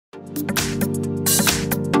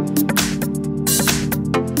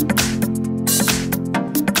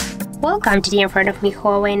Welcome to the in front of me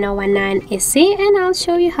Huawei Nova 9 SE, and I'll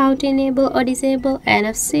show you how to enable or disable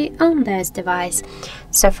NFC on this device.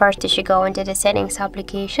 So first you should go into the settings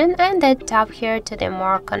application and then tap here to the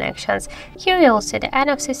more connections. Here you'll see the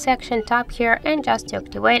NFC section, tap here, and just to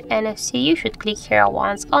activate NFC you should click here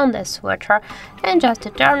once on the switcher, and just to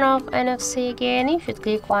turn off NFC again you should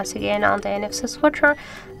click once again on the NFC switcher,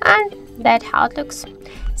 and that's how it looks.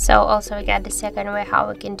 So also we got the second way how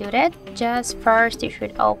we can do that. Just first you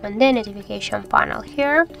should open the notification panel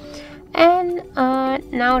here, and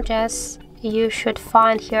now just you should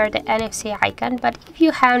find here the NFC icon. But if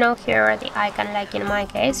you have no here the icon, like in my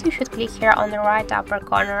case, you should click here on the right upper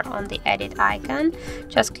corner on the edit icon.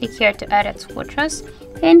 Just click here to edit switches,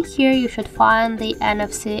 and here you should find the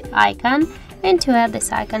NFC icon, and to add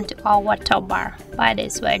this icon to our top bar. By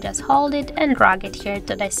this way, just hold it and drag it here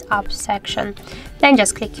to this up section, then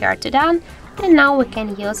just click here to done, and now we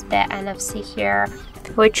can use the NFC here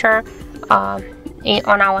feature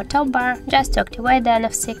on our top bar. Just to activate the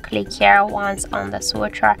NFC, click here once on the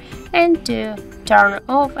switcher, and to turn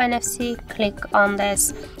off NFC, click on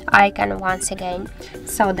this icon once again.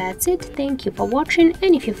 So that's it. Thank you for watching,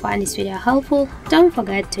 and if you find this video helpful, don't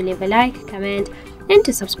forget to leave a like, comment, and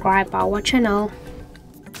to subscribe our channel.